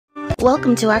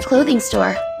Welcome to our clothing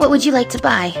store. What would you like to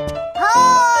buy?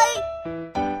 Hi!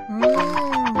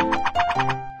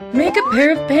 Make a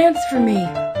pair of pants for me.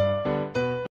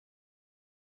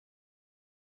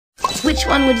 Which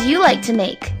one would you like to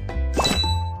make?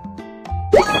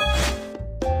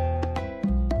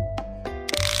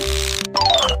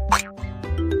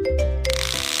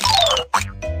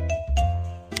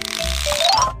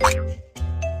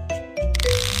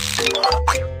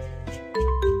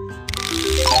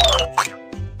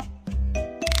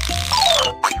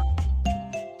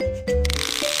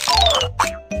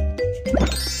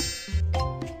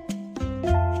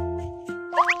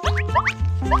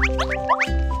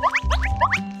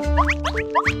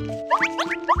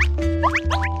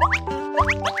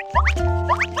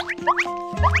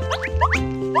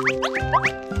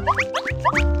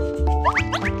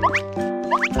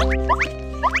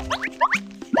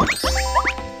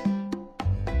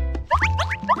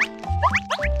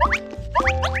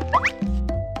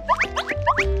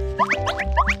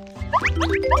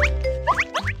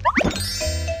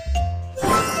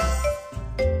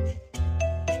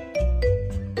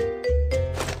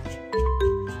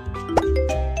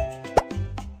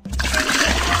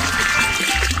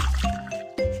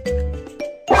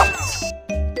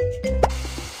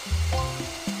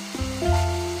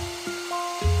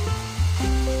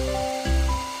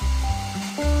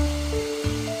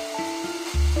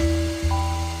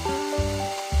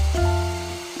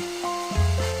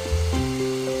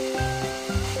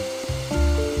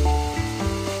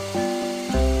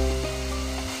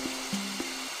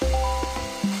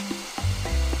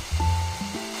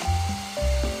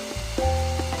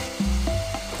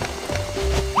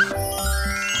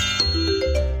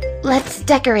 Let's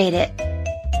decorate it.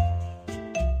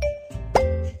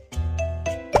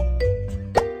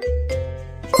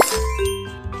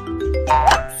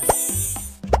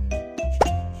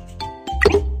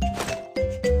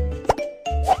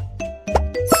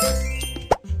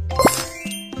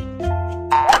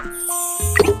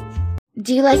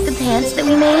 Do you like the pants that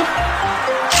we made?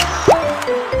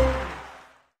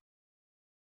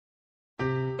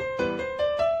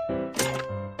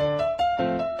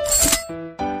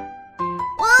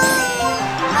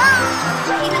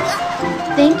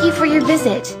 Thank you for your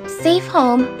visit. Safe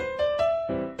home.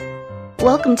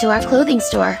 Welcome to our clothing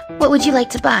store. What would you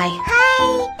like to buy?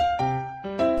 Hi!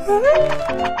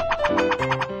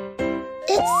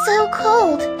 It's so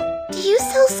cold. Do you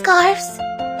sell scarves?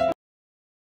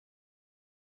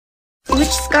 Which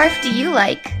scarf do you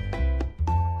like?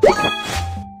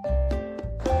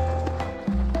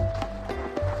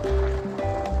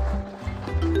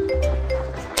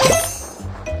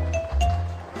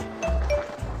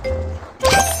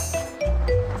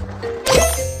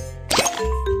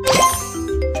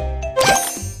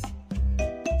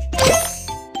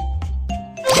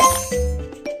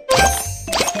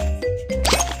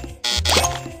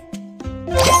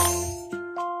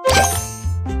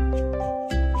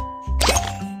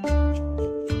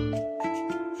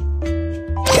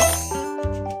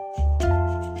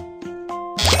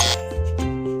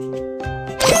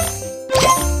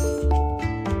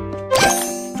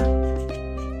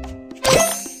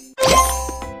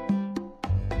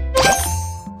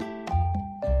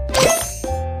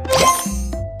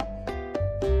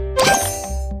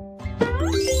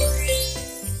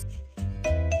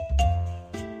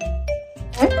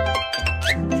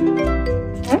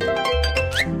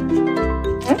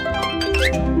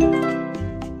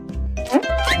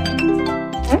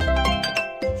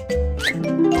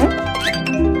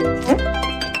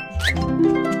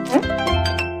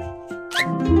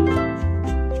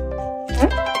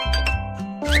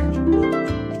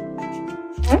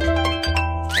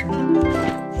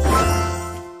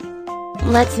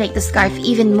 Let's make the scarf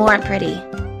even more pretty.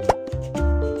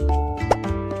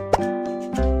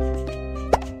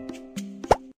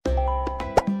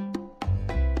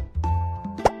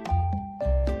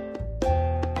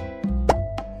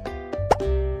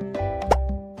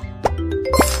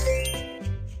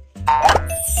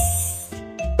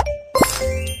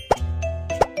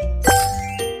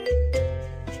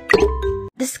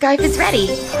 The scarf is ready.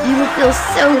 You will feel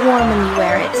so warm when you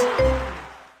wear it.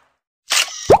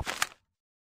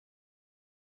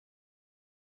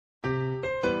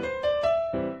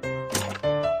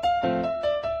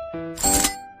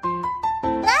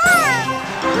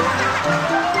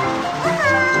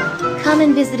 Come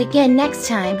and visit again next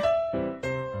time.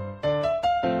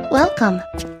 Welcome.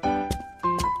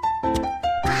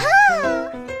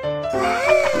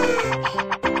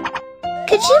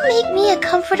 Could you make me a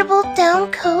comfortable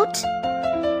down coat?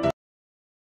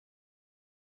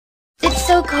 It's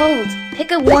so cold.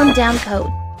 Pick a warm down coat.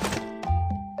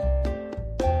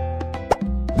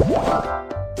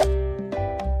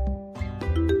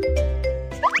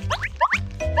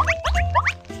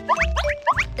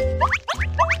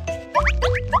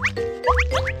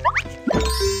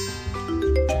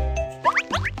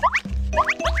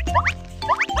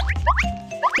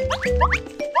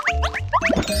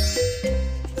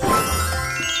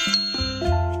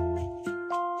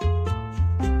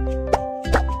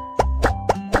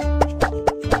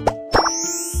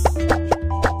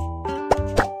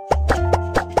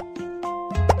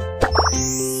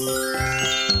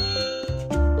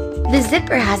 The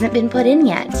zipper hasn't been put in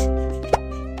yet.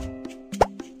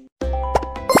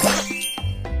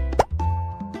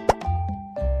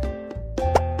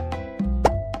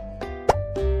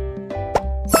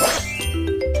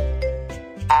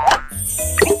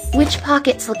 Which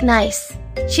pockets look nice?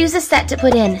 Choose a set to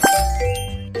put in.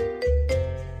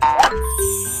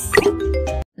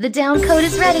 The down coat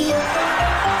is ready.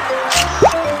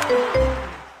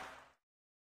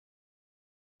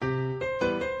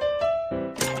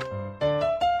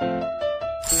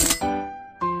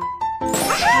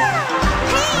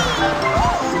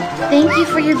 Thank you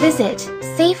for your visit.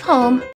 Safe home.